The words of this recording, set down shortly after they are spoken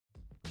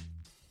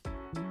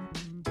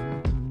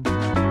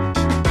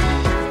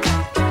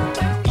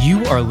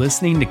are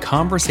listening to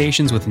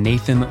Conversations with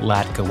Nathan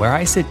Latka, where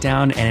I sit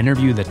down and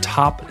interview the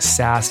top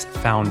SaaS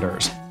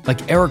founders,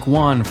 like Eric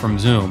Wan from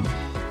Zoom.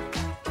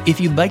 If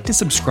you'd like to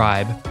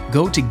subscribe,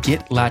 go to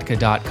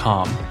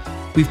getlatka.com.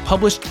 We've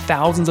published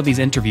thousands of these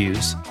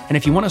interviews, and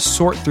if you want to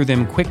sort through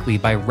them quickly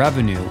by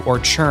revenue or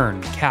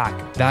churn,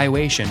 CAC,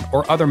 valuation,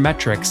 or other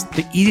metrics,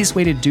 the easiest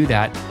way to do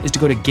that is to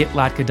go to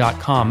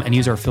getlatka.com and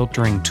use our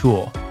filtering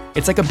tool.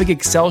 It's like a big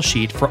Excel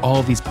sheet for all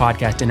of these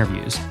podcast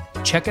interviews.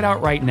 Check it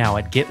out right now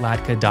at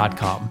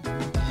getlatka.com.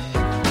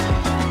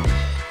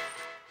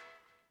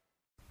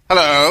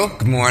 Hello,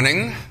 good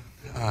morning.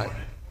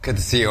 Good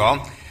to see you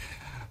all.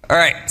 All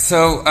right,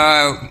 so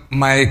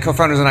my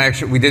co-founders and I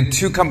we did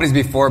two companies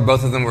before.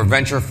 Both of them were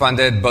venture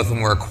funded. Both of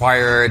them were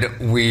acquired.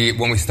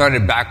 When we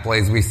started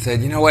Backblaze, we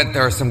said, you know what?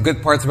 There are some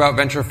good parts about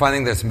venture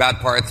funding. There's some bad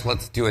parts.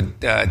 Let's do it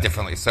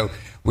differently. So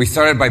we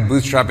started by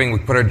bootstrapping. We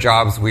quit our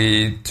jobs.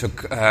 We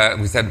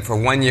said for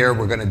 1 year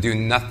we're going to do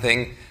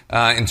nothing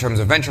in terms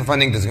of venture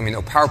funding. There's going to be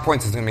no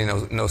PowerPoints. There's going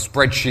to be no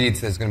spreadsheets.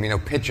 There's going to be no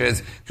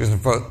pitches. Just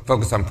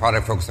focus on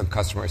product, focus on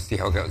customers, see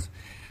how it goes.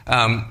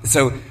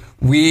 So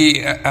we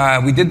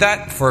did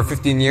that for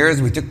 15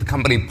 years. We took the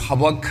company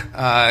public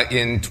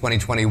in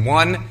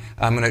 2021.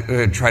 I'm going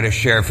to try to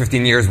share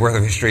 15 years worth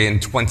of history in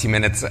 20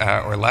 minutes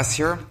or less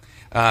here.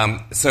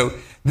 So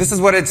this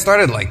is what it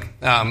started like.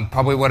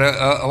 Probably what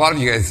a lot of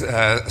you guys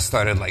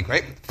started like,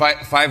 right?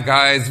 Five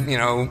guys,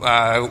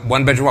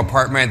 one bedroom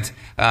apartment.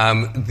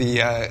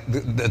 The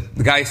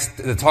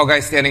tall guy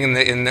standing in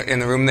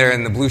the room there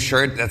in the blue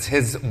shirt, that's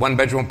his one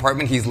bedroom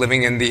apartment. He's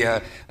living in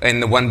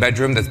the one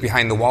bedroom that's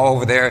behind the wall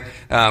over there.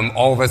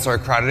 All of us are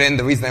crowded in.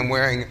 The reason I'm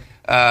wearing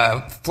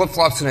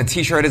flip-flops and a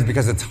t-shirt is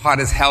because it's hot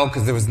as hell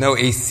because there was no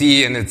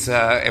AC and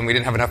we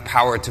didn't have enough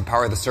power to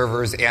power the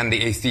servers and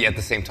the AC at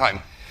the same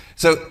time.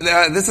 So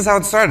this is how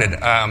it started.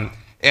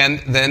 And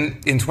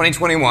then in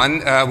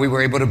 2021, we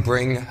were able to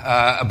bring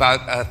about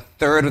a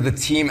third of the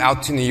team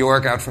out to New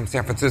York, out from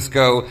San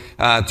Francisco,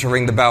 to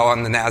ring the bell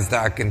on the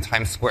NASDAQ in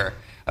Times Square.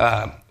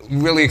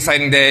 Really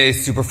exciting day,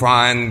 super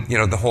fun,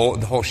 the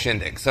whole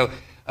shindig. So,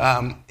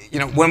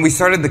 when we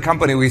started the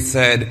company, we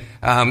said,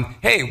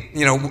 hey,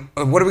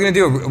 what are we going to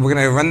do? We're going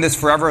to run this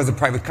forever as a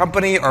private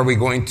company? Are we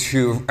going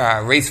to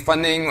raise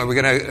funding? Are we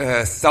going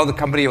to sell the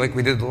company like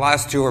we did the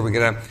last two? Are we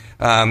going to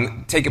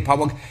take it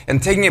public?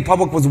 And taking it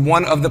public was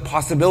one of the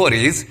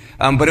possibilities,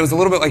 but it was a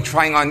little bit like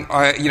trying on,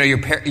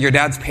 your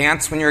dad's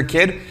pants when you're a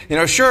kid.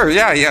 Sure,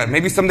 yeah,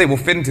 maybe someday we'll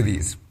fit into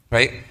these,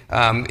 right?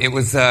 It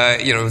was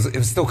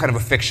still kind of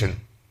a fiction,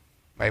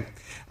 right?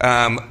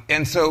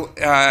 And so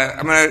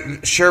I'm going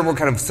to share what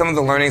kind of some of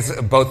the learnings,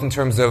 both in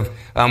terms of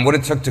what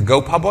it took to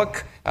go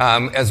public,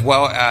 as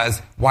well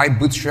as why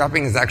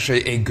bootstrapping is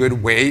actually a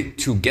good way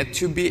to get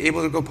to be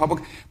able to go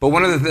public. But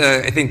one of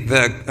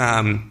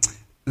the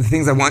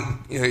things I want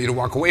you to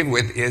walk away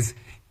with is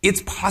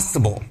it's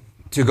possible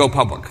to go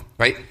public,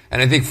 right?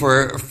 And I think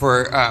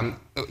for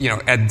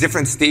at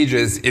different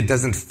stages, it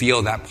doesn't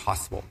feel that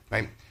possible,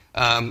 right?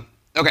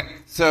 Okay,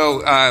 so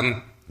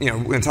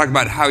we're going to talk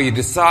about how you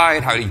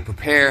decide, how do you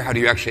prepare, how do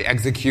you actually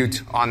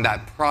execute on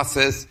that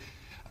process.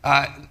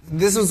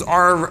 This was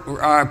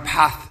our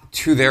path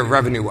to there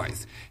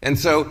revenue-wise. And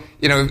so,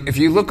 if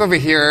you look over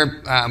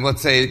here,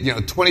 let's say,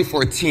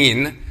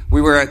 2014,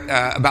 we were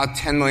at about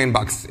 $10 million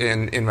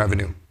in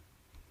revenue.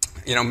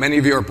 Many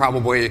of you are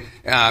probably,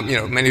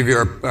 many of you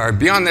are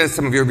beyond this,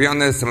 some of you are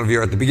beyond this, some of you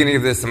are at the beginning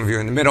of this, some of you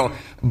are in the middle.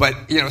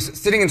 But,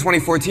 sitting in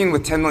 2014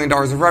 with $10 million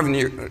of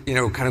revenue,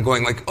 kind of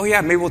going like, oh yeah,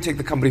 maybe we'll take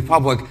the company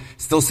public,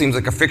 still seems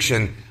like a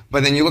fiction.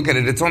 But then you look at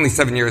it, it's only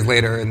 7 years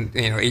later and,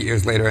 8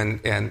 years later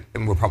and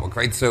we're public,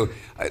 right? So,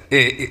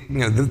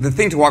 the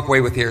thing to walk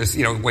away with here is,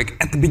 like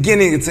at the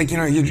beginning, it's like,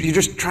 you're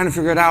just trying to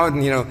figure it out.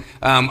 And,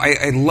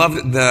 I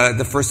loved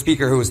the first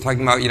speaker who was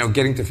talking about,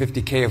 getting to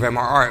 50K of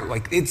MRR.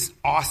 Like, it's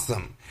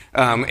awesome.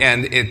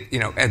 And it,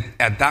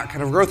 at that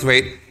kind of growth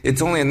rate,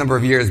 it's only a number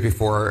of years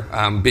before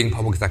being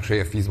public is actually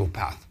a feasible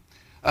path.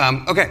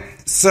 Okay,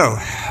 so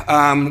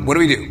what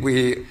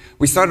do?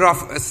 We started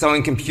off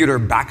selling computer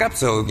backup,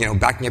 so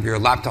backing up your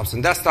laptops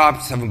and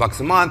desktops, $7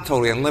 a month,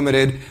 totally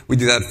unlimited. We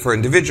do that for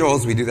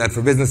individuals, we do that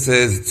for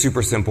businesses. It's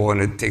super simple and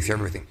it takes care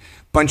of everything.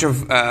 Bunch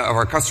of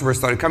our customers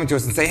started coming to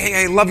us and say,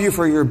 hey, I love you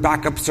for your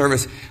backup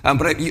service,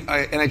 but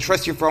I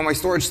trust you for all my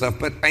storage stuff,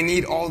 but I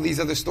need all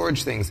these other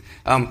storage things.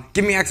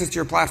 Give me access to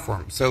your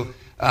platform. So,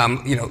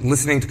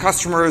 listening to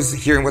customers,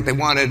 hearing what they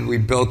wanted, we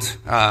built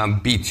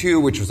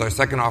B2, which was our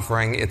second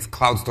offering. It's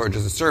cloud storage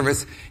as a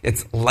service.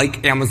 It's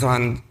like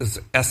Amazon's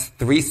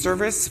S3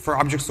 service for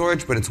object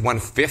storage, but it's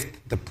 1/5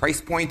 the price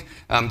point.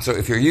 So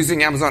if you're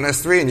using Amazon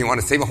S3 and you want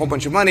to save a whole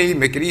bunch of money,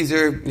 make it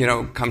easier,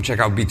 come check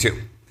out B2.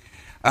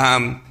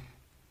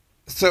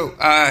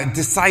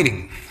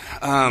 Deciding.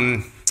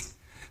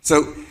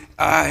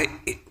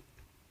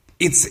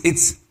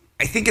 It's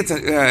I think it's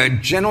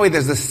generally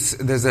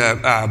there's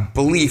a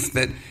belief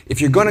that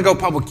if you're going to go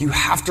public, you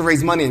have to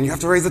raise money, and you have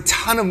to raise a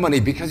ton of money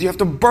because you have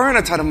to burn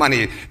a ton of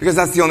money because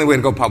that's the only way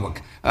to go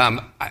public.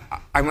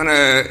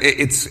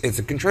 It's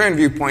a contrarian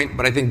viewpoint,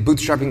 but I think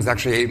bootstrapping is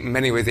actually in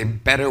many ways a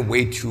better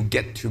way to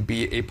get to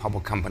be a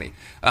public company.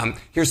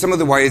 Here's some of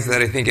the ways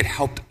that I think it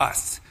helped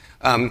us.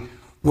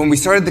 When we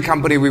started the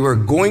company, we were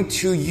going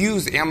to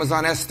use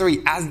Amazon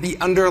S3 as the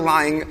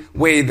underlying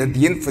way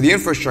that for the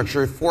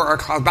infrastructure for our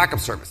cloud backup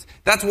service.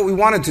 That's what we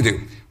wanted to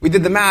do. We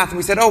did the math and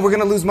we said, we're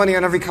going to lose money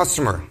on every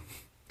customer.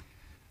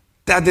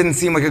 That didn't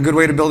seem like a good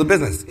way to build a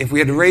business. If we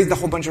had raised a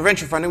whole bunch of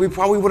venture funding, we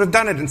probably would have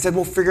done it and said,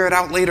 we'll figure it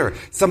out later.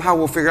 Somehow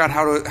we'll figure out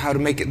how to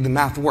make the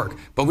math work.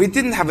 But we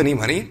didn't have any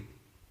money.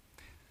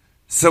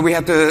 So we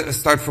had to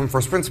start from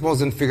first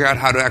principles and figure out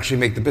how to actually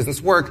make the business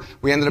work.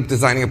 We ended up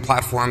designing a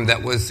platform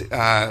that was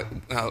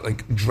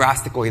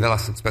drastically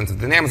less expensive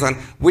than Amazon,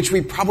 which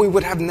we probably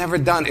would have never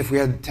done if we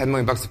had $10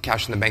 million of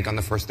cash in the bank on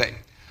the first day.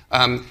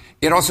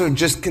 It also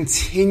just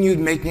continued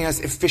making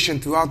us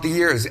efficient throughout the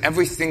years.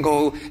 Every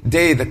single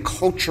day, the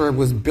culture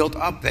was built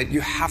up that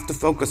you have to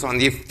focus on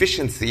the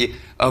efficiency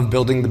of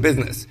building the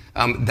business.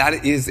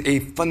 That is a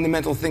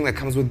fundamental thing that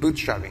comes with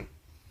bootstrapping.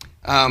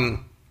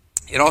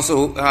 It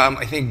also,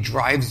 I think,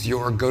 drives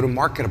your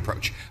go-to-market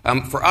approach.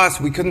 For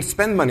us, we couldn't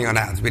spend money on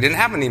ads. We didn't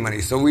have any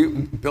money. So we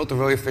built a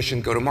really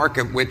efficient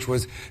go-to-market, which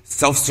was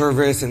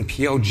self-service and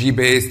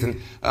PLG-based. And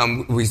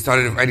we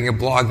started writing a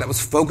blog that was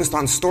focused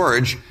on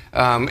storage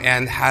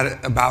and had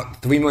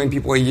about 3 million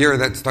people a year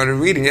that started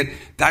reading it.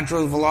 That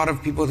drove a lot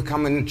of people to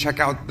come and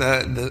check out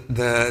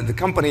the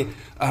company.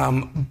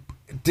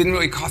 It didn't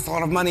really cost a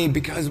lot of money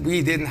because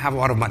we didn't have a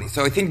lot of money.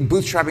 So I think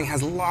bootstrapping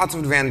has lots of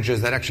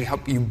advantages that actually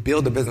help you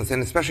build a business.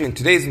 And especially in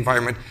today's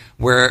environment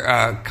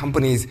where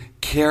companies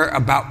care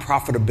about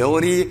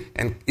profitability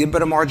and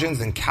EBITDA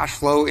margins and cash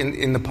flow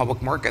in the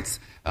public markets,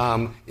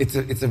 it's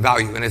a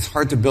value. And it's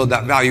hard to build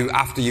that value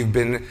after you've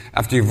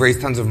raised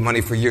tons of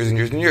money for years and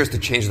years and years to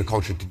change the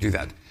culture to do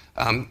that.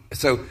 And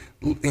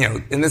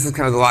this is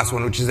kind of the last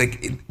one, which is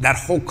like that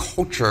whole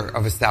culture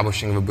of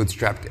establishing a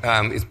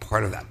bootstrapped is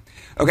part of that.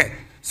 Okay.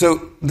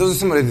 So those are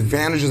some of the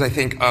advantages, I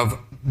think, of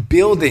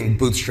building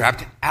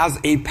bootstrapped as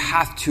a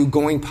path to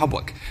going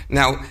public.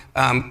 Now,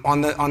 on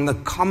the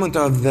comment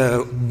of the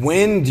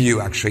when do you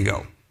actually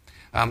go?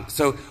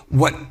 So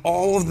what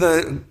all of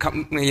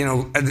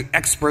the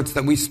experts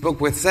that we spoke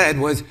with said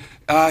was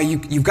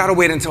you've got to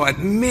wait until at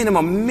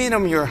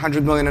minimum you're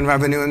 100 million in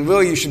revenue, and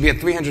really you should be at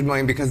 300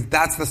 million because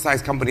that's the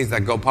size companies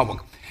that go public.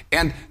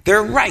 And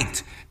they're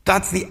right.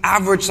 That's the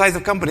average size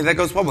of company that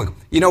goes public.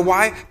 You know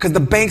why? Because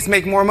the banks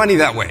make more money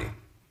that way.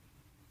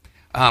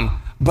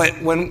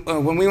 But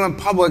when we went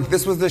public,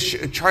 this was the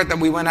chart that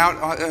we went out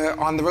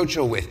on the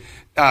roadshow with.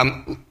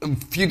 A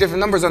few different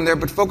numbers on there,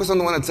 but focus on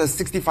the one that says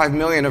 65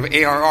 million of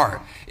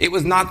ARR. It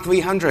was not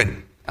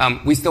 300.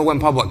 We still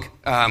went public.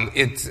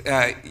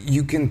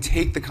 You can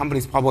take the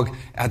companies public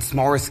at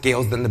smaller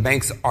scales than the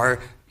banks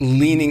are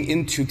leaning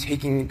into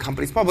taking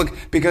companies public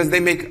because they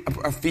make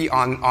a fee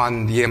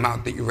on the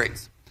amount that you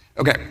raise.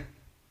 Okay.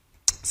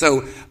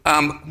 So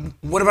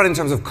what about in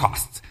terms of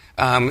costs?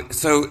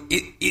 So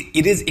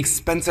it is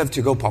expensive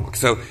to go public.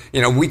 So,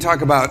 we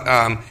talk about,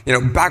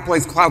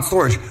 Backblaze cloud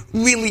storage,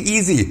 really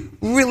easy,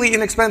 really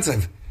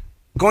inexpensive.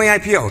 Going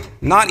IPO,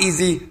 not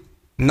easy,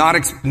 not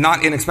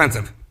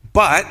inexpensive,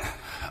 but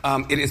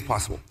it is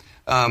possible.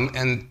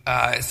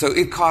 So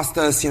it cost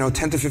us,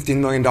 $10 to $15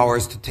 million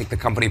to take the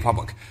company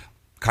public.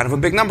 Kind of a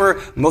big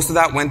number. Most of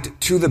that went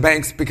to the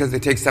banks because they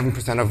take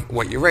 7% of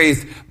what you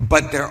raised.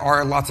 But there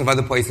are lots of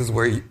other places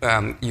where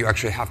you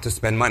actually have to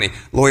spend money.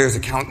 Lawyers,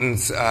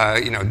 accountants,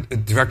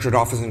 directorate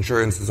office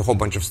insurance. There's a whole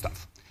bunch of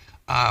stuff.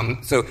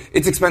 So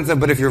it's expensive.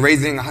 But if you're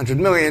raising 100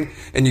 million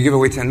and you give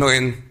away 10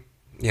 million,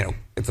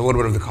 it's a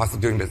little bit of the cost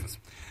of doing business.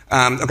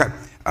 Okay.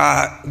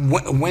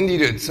 When do you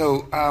do it?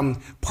 So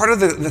part of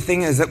the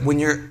thing is that when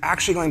you're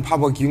actually going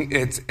public,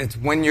 it's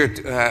when you're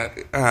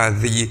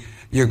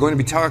going to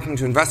be talking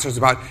to investors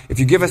about, if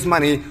you give us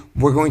money,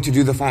 we're going to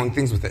do the following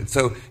things with it.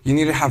 So you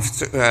need to have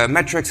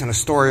metrics and a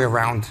story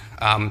around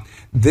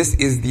this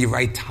is the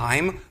right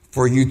time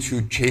for you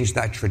to change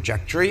that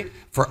trajectory.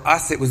 For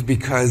us, it was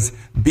because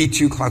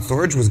B2 cloud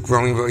storage was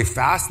growing really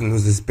fast, and there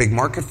was this big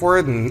market for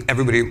it, and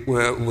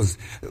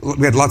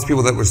we had lots of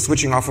people that were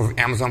switching off of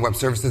Amazon Web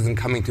Services and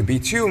coming to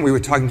B2, and we were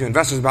talking to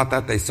investors about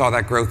that. They saw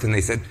that growth, and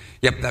they said,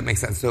 yep, that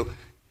makes sense. So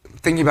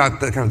thinking about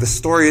the kind of the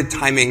story,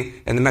 timing,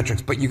 and the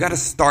metrics. But you got to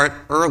start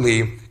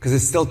early because it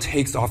still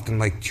takes often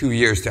like 2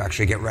 years to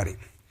actually get ready.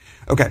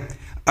 Okay,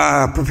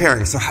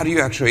 preparing. So how do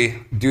you actually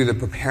do the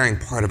preparing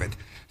part of it?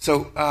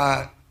 So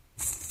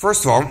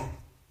first of all,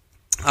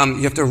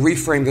 you have to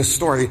reframe the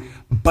story,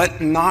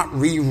 but not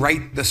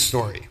rewrite the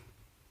story.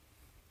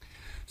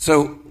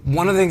 So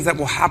one of the things that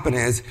will happen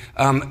is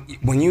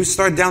when you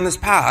start down this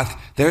path,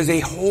 there's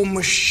a whole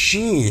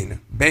machine,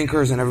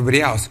 bankers and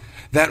everybody else,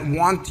 that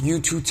want you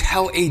to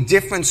tell a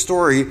different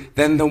story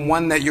than the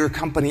one that your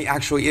company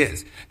actually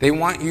is. They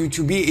want you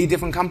to be a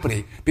different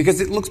company because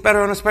it looks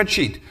better on a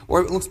spreadsheet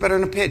or it looks better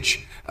in a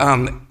pitch.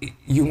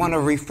 You want to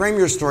reframe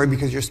your story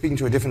because you're speaking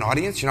to a different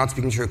audience. You're not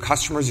speaking to your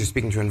customers, you're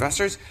speaking to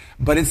investors,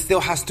 but it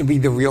still has to be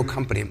the real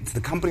company. It's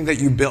the company that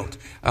you built.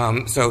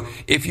 So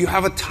if you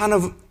have a ton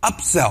of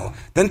upsell,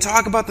 then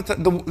talk about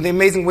the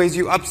amazing ways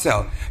you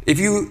upsell. If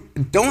you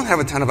don't have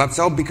a ton of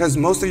upsell because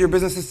most of your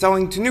business is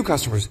selling to new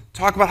customers,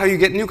 talk about how you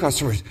get new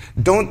customers.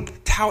 Don't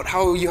tout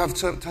how you have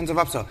tons of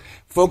upsell.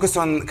 Focus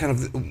on kind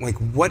of like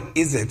what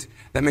is it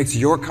that makes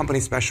your company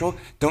special.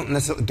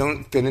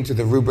 Don't fit into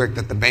the rubric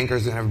that the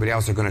bankers and everybody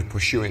else are going to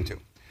push you into.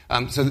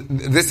 So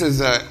this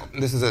is a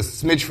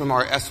smidge from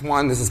our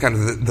S1. This is kind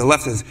of the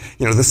left is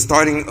the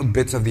starting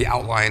bits of the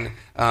outline,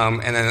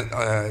 and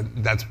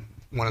then that's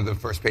one of the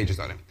first pages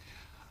on it.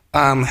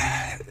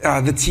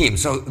 The team.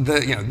 So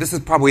this is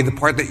probably the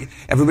part that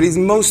everybody's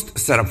most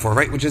set up for,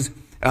 right? Which is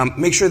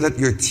make sure that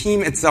your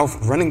team itself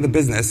running the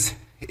business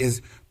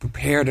is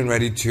prepared and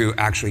ready to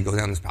actually go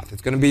down this path.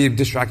 It's going to be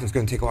distracting. It's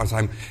going to take a lot of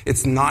time.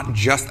 It's not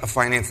just a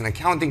finance and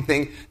accounting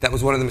thing. That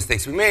was one of the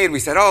mistakes we made. We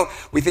said,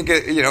 we think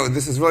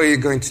this is really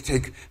going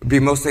to be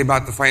mostly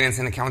about the finance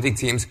and accounting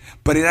teams,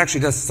 but it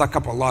actually does suck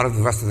up a lot of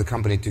the rest of the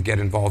company to get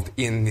involved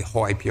in the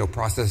whole IPO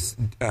process.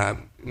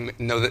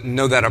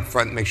 Know that up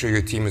front. Make sure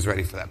your team is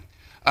ready for that.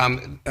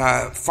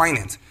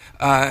 Finance.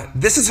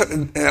 This is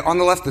on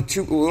the left,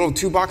 the little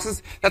two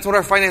boxes. That's what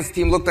our finance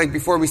team looked like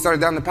before we started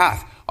down the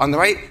path. On the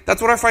right,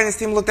 that's what our finance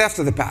team looked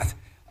after the path.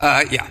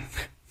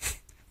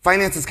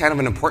 Finance is kind of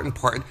an important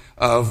part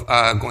of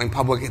going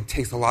public. It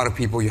takes a lot of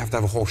people. You have to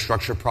have a whole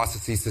structure,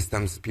 processes,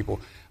 systems. People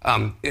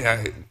don't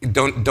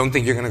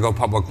think you're going to go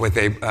public with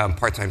a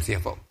part-time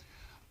CFO.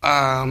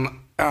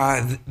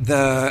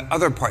 The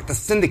other part, the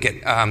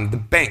syndicate,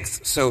 the banks.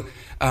 So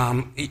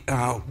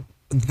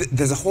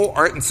there's a whole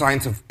art and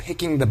science of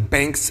picking the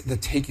banks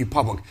that take you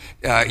public.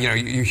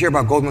 You hear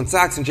about Goldman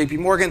Sachs and JP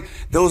Morgan.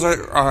 Those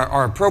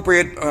are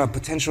appropriate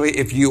potentially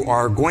if you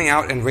are going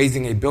out and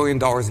raising $1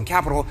 billion in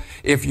capital.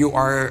 If you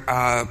are,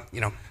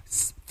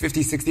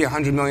 50, 60,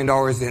 $100 million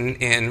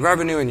in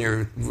revenue and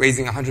you're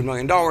raising $100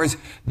 million,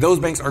 those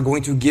banks are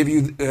going to give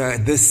you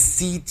the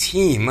C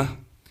team.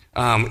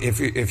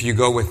 If you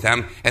go with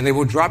them, and they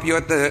will drop you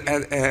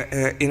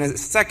in a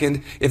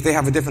second if they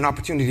have a different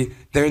opportunity.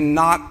 They're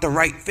not the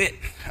right fit.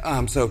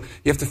 So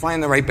you have to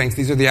find the right banks.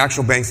 These are the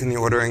actual banks in the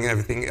ordering and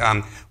everything.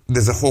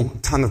 There's a whole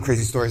ton of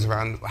crazy stories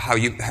around how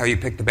you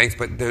pick the banks.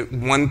 But the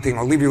one thing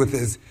I'll leave you with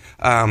is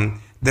I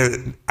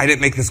didn't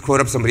make this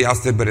quote up. Somebody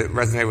else did, but it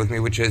resonated with me,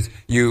 which is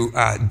you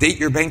date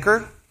your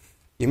banker,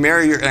 you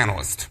marry your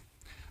analyst.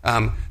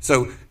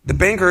 So the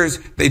bankers,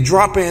 they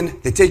drop in,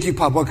 they take you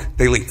public,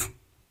 they leave.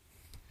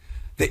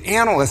 The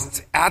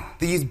analysts at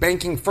these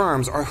banking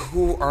firms are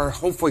who are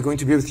hopefully going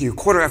to be with you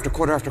quarter after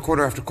quarter after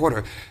quarter after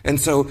quarter. And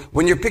so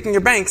when you're picking your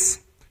banks,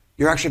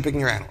 you're actually picking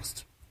your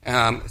analyst.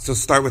 So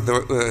start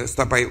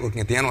by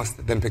looking at the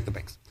analyst, then pick the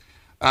banks.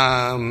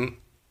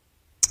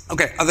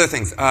 Okay, other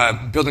things,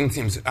 building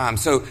teams.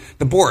 So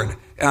the board,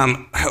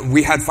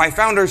 we had 5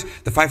 founders.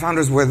 The 5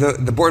 founders were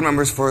the board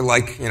members for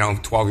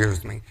 12 years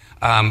with me.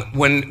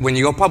 When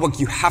you go public,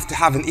 you have to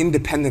have an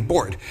independent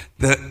board.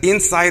 The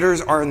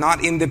insiders are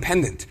not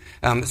independent.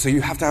 So you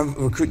have to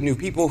recruit new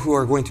people who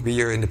are going to be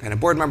your independent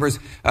board members.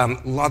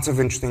 Lots of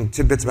interesting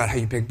tidbits about how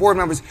you pick board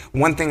members.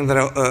 One thing that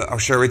I'll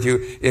share with you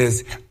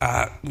is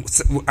I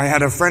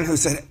had a friend who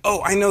said,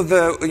 I know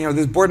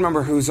this board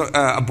member who's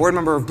a board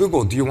member of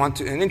Google. Do you want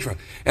an intro?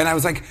 And I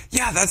was like,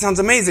 yeah, that sounds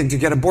amazing to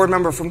get a board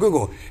member from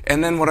Google.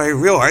 And then what I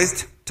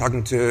realized,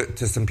 talking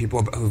to some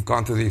people who've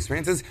gone through the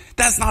experiences,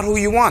 that's not who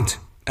you want.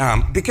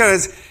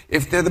 Because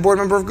if they're the board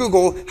member of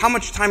Google, how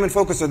much time and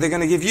focus are they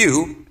going to give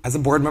you as a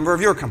board member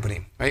of your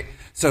company, right?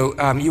 So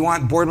you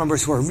want board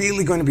members who are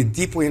really going to be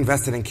deeply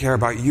invested and care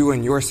about you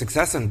and your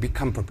success and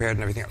become prepared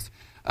and everything else.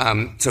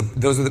 So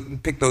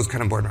pick those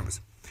kind of board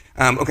members.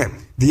 Okay,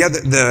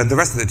 the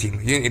rest of the team.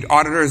 You need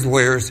auditors,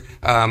 lawyers,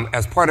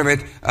 as part of it.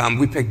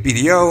 We picked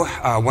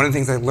BDO. One of the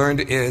things I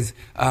learned is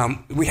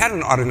we had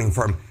an auditing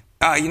firm.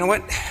 You know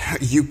what?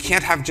 You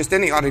can't have just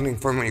any auditing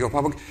firm when you go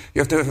public.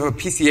 You have to have a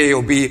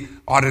PCAOB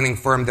auditing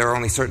firm. There are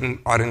only certain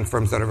auditing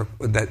firms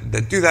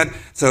that do that.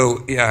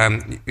 So you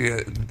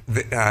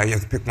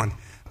have to pick one.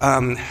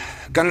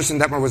 Gunderson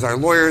Detmer was our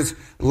lawyers.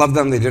 Loved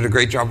them. They did a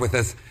great job with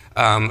us.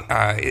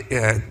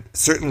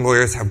 Certain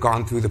lawyers have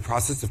gone through the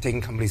process of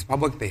taking companies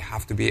public. They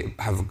have to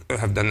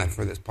have done that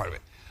for this part of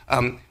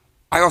it.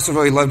 I also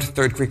really loved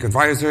Third Creek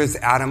Advisors.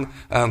 Adam,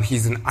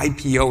 he's an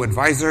IPO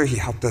advisor. He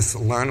helped us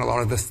learn a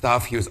lot of this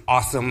stuff. He was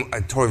awesome. I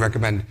totally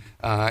recommend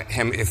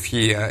him if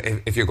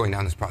you're going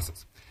down this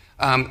process.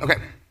 Okay.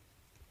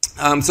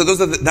 So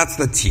that's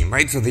the team,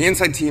 right? So the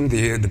inside team,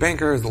 the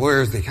bankers, the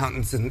lawyers, the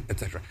accountants, and et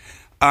cetera.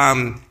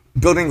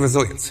 Building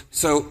resilience.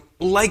 So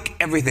like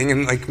everything,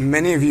 and like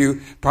many of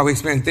you probably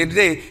experience day to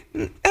day,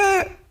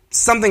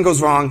 something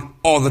goes wrong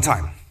all the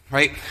time,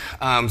 right?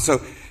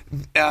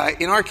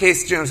 In our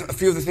case, a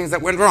few of the things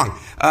that went wrong.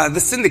 The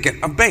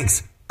syndicate of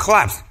banks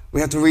collapsed. We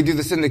had to redo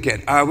the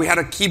syndicate. We had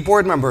a key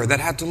board member that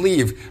had to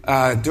leave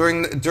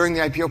during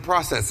the IPO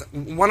process.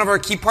 One of our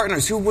key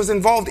partners who was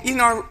involved in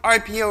our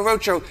IPO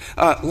roadshow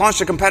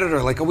launched a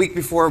competitor like a week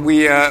before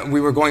we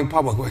were going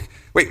public.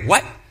 Wait,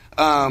 what?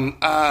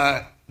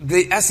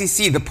 The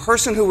SEC, the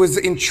person who was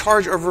in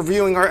charge of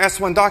reviewing our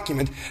S1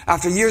 document,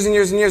 after years and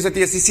years and years at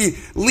the SEC,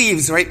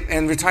 leaves, right,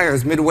 and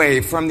retires midway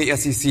from the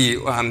SEC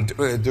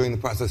during the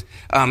process.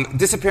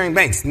 Disappearing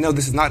banks. No,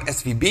 this is not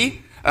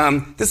SVB.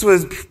 This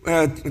was,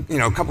 a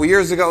couple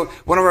years ago.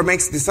 One of our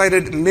banks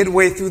decided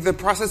midway through the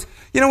process,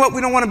 you know what,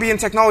 we don't want to be in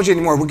technology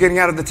anymore. We're getting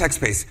out of the tech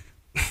space.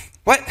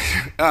 What?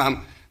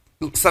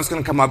 Stuff's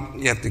going to come up.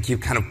 You have to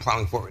keep kind of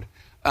plowing forward.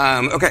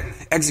 Okay,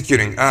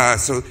 executing.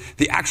 So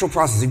the actual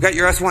process. You've got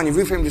your S1, you've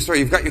reframed your story,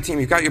 you've got your team,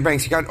 you've got your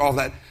banks, you've got all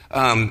that.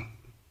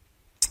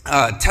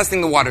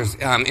 Testing the waters.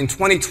 In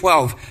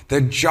 2012,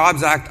 the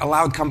Jobs Act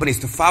allowed companies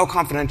to file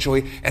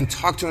confidentially and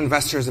talk to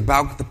investors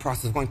about the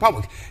process of going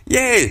public.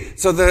 Yay!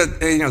 So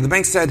the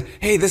bank said,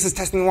 hey, this is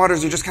testing the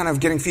waters, you're just kind of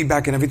getting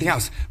feedback and everything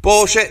else.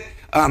 Bullshit.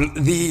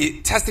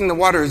 The testing the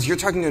waters, you're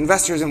talking to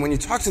investors, and when you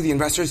talk to the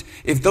investors,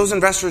 if those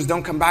investors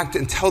don't come back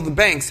and tell the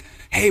banks,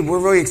 hey, we're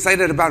really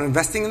excited about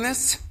investing in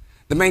this,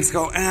 the banks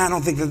go, I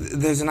don't think that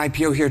there's an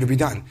IPO here to be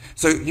done.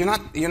 So you're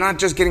not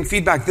just getting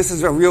feedback. This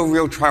is a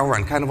real trial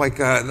run, kind of like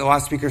the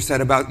last speaker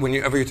said about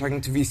whenever you're talking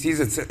to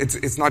VCs,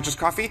 it's not just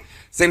coffee.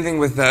 Same thing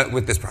with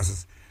this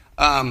process.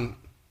 The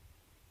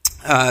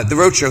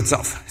roadshow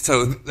itself.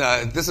 So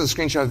this is a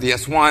screenshot of the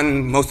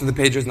S1. Most of the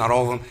pages, not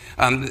all of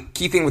them. The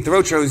key thing with the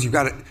roadshow is you've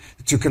got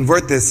to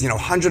convert this,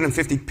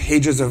 150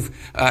 pages of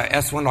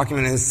S1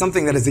 document into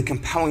something that is a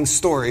compelling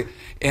story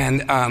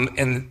and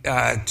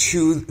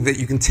that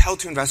you can tell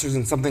to investors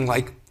in something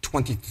like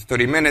 20 to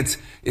 30 minutes.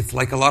 It's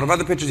like a lot of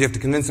other pitches. You have to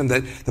convince them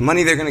that the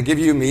money they're going to give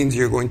you means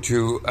you're going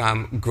to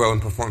grow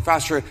and perform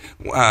faster.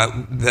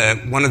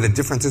 One of the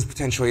differences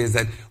potentially is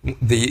that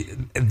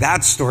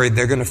that story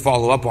they're going to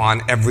follow up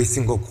on every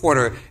single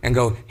quarter and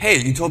go, hey,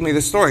 you told me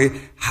this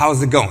story.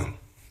 How's it going?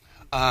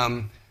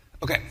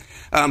 Okay.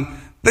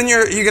 Then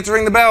you get to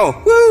ring the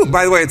bell. Woo!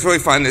 By the way, it's really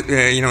fun.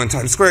 In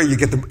Times Square, you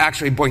get to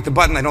actually boink the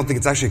button. I don't think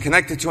it's actually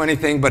connected to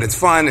anything, but it's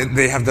fun.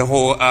 They have the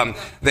whole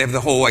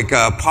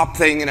pop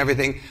thing and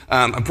everything.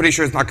 I'm pretty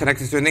sure it's not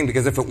connected to anything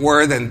because if it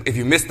were, then if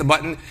you missed the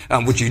button,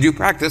 which you do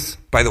practice,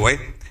 by the way,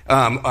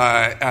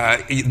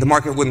 the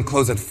market wouldn't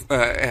close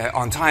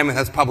on time, and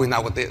that's probably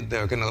not what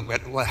they're going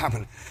to let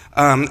happen.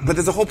 But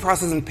there's a whole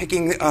process in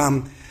picking.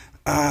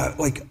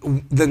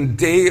 The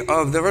day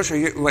of the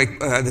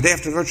roadshow, the day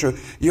after the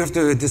roadshow, you have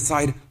to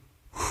decide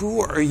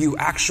who are you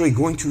actually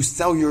going to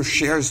sell your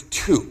shares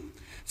to.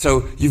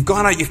 So you've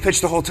gone out, you've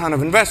pitched a whole ton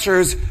of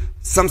investors.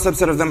 Some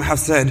subset of them have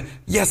said,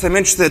 yes, I'm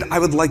interested. I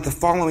would like the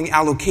following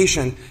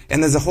allocation.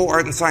 And there's a whole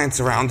art and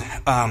science around.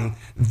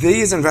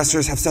 These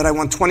investors have said, I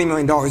want $20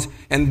 million.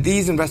 And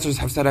these investors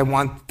have said, I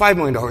want $5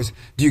 million.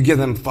 Do you give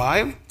them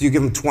 5? Do you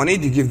give them 20?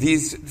 Do you give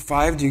these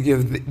 5? Do you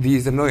give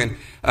these $1 million?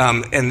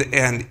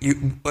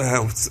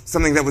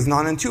 Something that was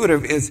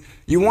non-intuitive is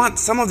you want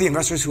some of the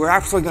investors who are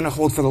absolutely going to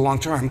hold for the long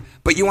term,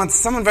 but you want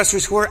some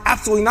investors who are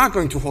absolutely not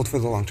going to hold for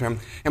the long term.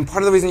 And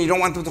part of the reason you don't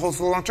want them to hold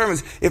for the long term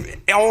is if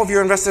all of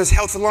your investors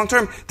held for the long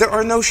term, there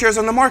are no shares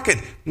on the market,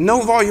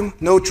 no volume,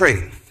 no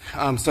trading.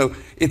 So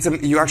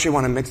you actually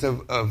want a mix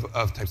of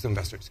types of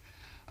investors.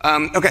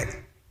 Okay.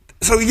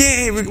 So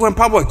yay, we went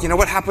public. You know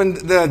what happened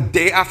the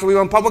day after we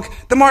went public?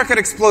 The market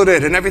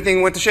exploded and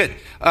everything went to shit.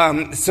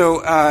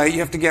 So you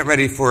have to get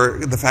ready for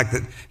the fact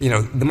that,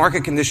 the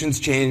market conditions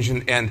change.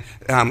 And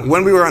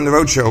when we were on the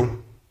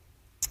roadshow,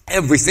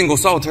 every single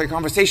solitary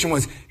conversation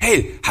was,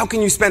 hey, how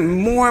can you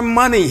spend more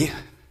money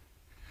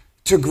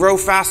to grow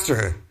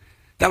faster?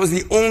 That was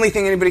the only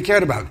thing anybody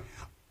cared about.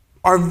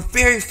 Our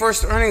very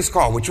first earnings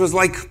call, which was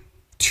like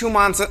 2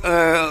 months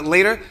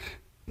later,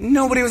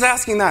 nobody was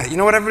asking that. You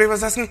know what everybody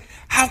was asking?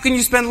 How can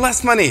you spend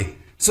less money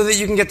so that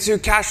you can get to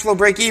cash flow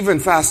break even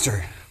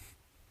faster?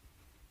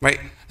 Right?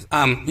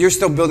 You're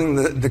still building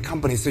the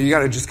company, so you got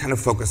to just kind of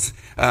focus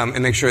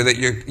and make sure that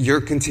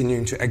you're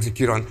continuing to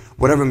execute on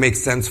whatever makes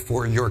sense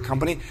for your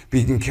company,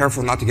 being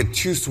careful not to get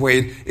too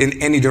swayed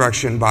in any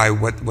direction by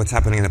what's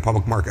happening in the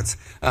public markets.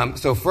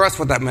 So for us,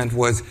 what that meant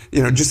was,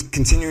 just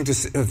continuing to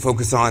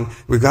focus on,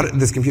 we've got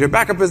this computer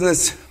backup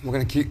business, we're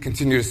going to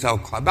continue to sell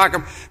cloud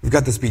backup, we've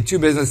got this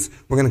B2 business,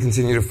 we're going to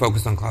continue to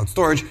focus on cloud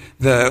storage.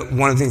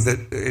 One of the things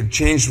that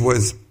changed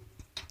was,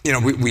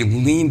 we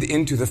leaned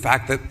into the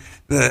fact that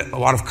a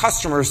lot of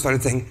customers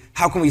started saying,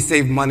 how can we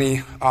save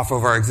money off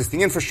of our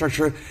existing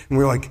infrastructure? And we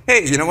were like,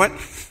 hey, you know what?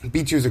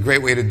 B2 is a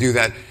great way to do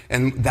that.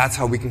 And that's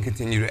how we can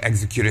continue to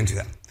execute into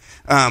that.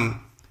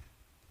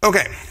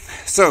 Okay.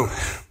 So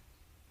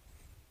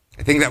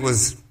I think that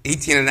was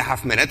 18 and a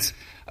half minutes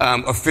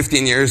of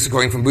 15 years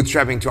going from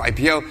bootstrapping to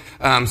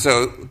IPO.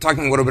 So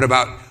talking a little bit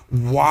about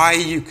why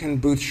you can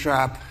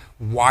bootstrap,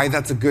 why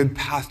that's a good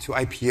path to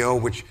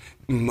IPO, which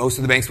most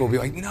of the banks will be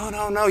like,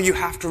 no, you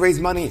have to raise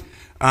money.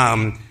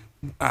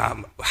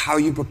 How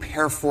you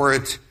prepare for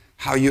it,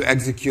 how you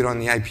execute on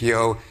the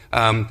IPO,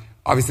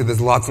 Obviously, there's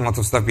lots and lots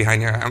of stuff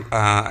behind here.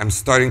 I'm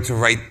starting to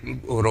write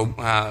little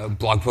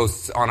blog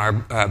posts on our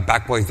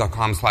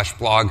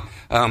backblaze.com/blog,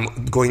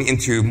 going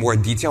into more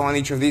detail on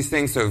each of these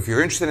things. So if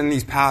you're interested in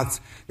these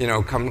paths,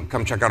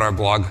 come check out our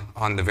blog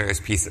on the various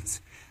pieces.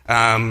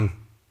 All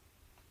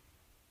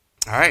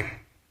right.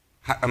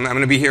 I'm going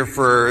to be here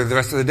for the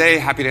rest of the day.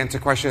 Happy to answer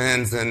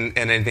questions and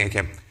anything I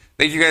can.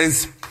 Thank you,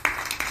 guys.